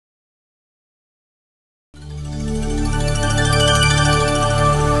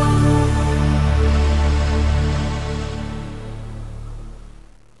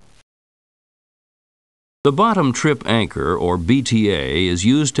The bottom trip anchor, or BTA, is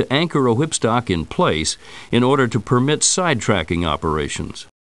used to anchor a whipstock in place in order to permit sidetracking operations.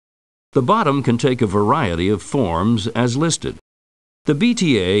 The bottom can take a variety of forms as listed. The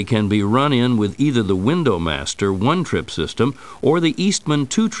BTA can be run in with either the Windowmaster one-trip system or the Eastman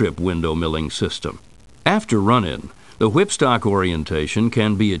two-trip window milling system. After run-in, the whipstock orientation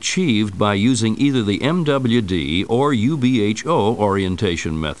can be achieved by using either the MWD or UBHO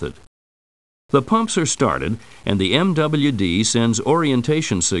orientation method. The pumps are started and the MWD sends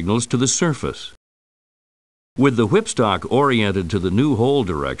orientation signals to the surface. With the whipstock oriented to the new hole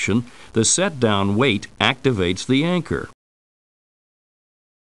direction, the set-down weight activates the anchor.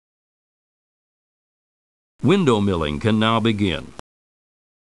 Window milling can now begin.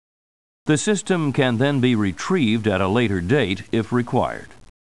 The system can then be retrieved at a later date if required.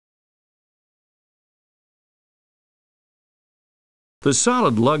 The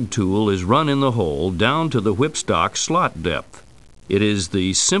solid lug tool is run in the hole down to the whipstock slot depth. It is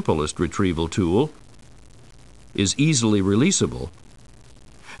the simplest retrieval tool, is easily releasable,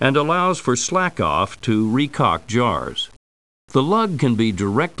 and allows for slack-off to recock jars. The lug can be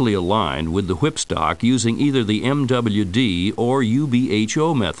directly aligned with the whipstock using either the MWD or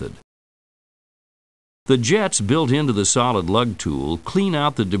UBHO method. The jets built into the solid lug tool clean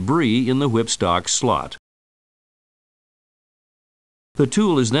out the debris in the whipstock slot. The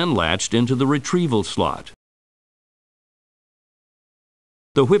tool is then latched into the retrieval slot.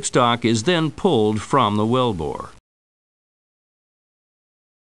 The whipstock is then pulled from the wellbore.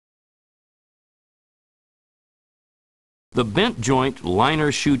 The bent joint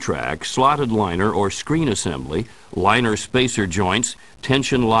liner shoe track, slotted liner or screen assembly, liner spacer joints,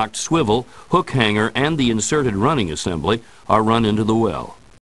 tension locked swivel, hook hanger, and the inserted running assembly are run into the well.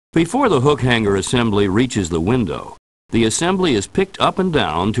 Before the hook hanger assembly reaches the window, the assembly is picked up and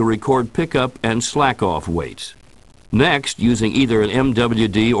down to record pickup and slack-off weights. Next, using either an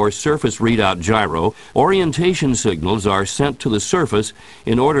MWD or surface readout gyro, orientation signals are sent to the surface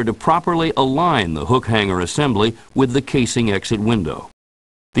in order to properly align the hook hanger assembly with the casing exit window.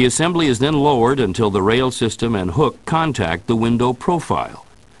 The assembly is then lowered until the rail system and hook contact the window profile.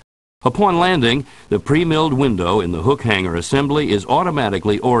 Upon landing, the pre-milled window in the hook hanger assembly is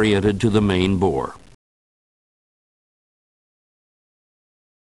automatically oriented to the main bore.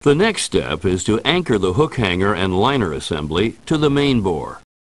 The next step is to anchor the hook hanger and liner assembly to the main bore.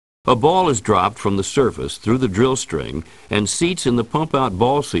 A ball is dropped from the surface through the drill string and seats in the pump-out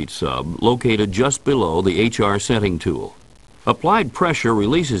ball seat sub located just below the HR setting tool. Applied pressure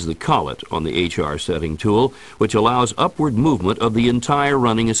releases the collet on the HR setting tool, which allows upward movement of the entire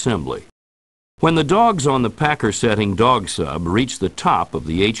running assembly. When the dogs on the Packer setting dog sub reach the top of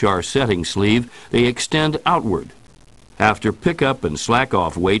the HR setting sleeve, they extend outward. After pickup and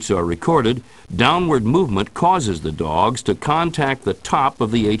slack-off weights are recorded, downward movement causes the dogs to contact the top of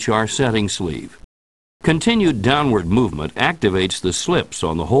the HR setting sleeve. Continued downward movement activates the slips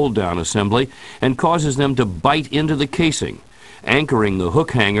on the hold-down assembly and causes them to bite into the casing, anchoring the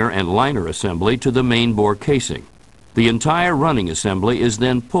hook hanger and liner assembly to the main bore casing. The entire running assembly is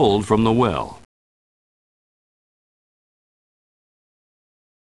then pulled from the well.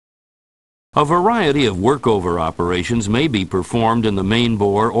 A variety of workover operations may be performed in the main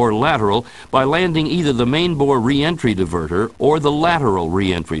bore or lateral by landing either the main bore re-entry diverter or the lateral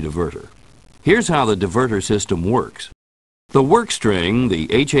re-entry diverter. Here's how the diverter system works. The work string, the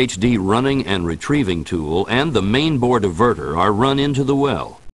HHD running and retrieving tool, and the main bore diverter are run into the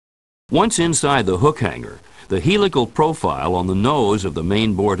well. Once inside the hook hanger, the helical profile on the nose of the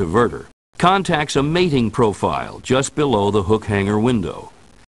main bore diverter contacts a mating profile just below the hook hanger window.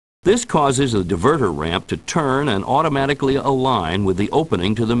 This causes the diverter ramp to turn and automatically align with the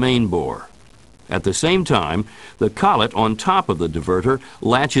opening to the main bore. At the same time, the collet on top of the diverter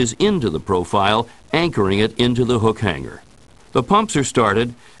latches into the profile, anchoring it into the hook hanger. The pumps are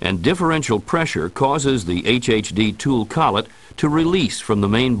started, and differential pressure causes the HHD tool collet to release from the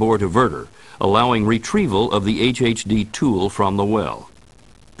main bore diverter, allowing retrieval of the HHD tool from the well.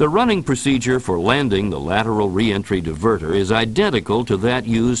 The running procedure for landing the lateral re-entry diverter is identical to that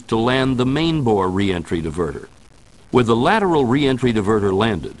used to land the main bore re-entry diverter. With the lateral re-entry diverter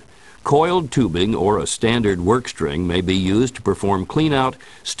landed, coiled tubing or a standard work string may be used to perform cleanout,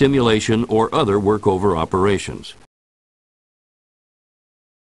 stimulation, or other workover operations.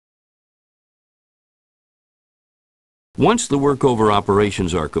 Once the workover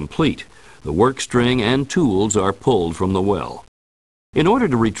operations are complete, the work string and tools are pulled from the well. In order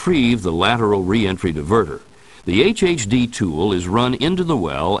to retrieve the lateral re-entry diverter, the HHD tool is run into the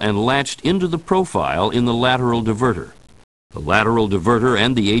well and latched into the profile in the lateral diverter. The lateral diverter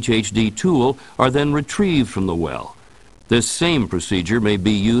and the HHD tool are then retrieved from the well. This same procedure may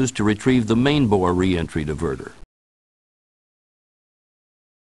be used to retrieve the main bore reentry diverter.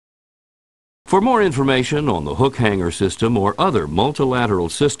 For more information on the hook hanger system or other multilateral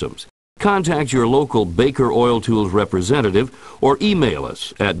systems, contact your local Baker Oil Tools representative or email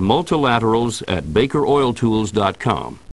us at multilaterals@bakeroiltools.com.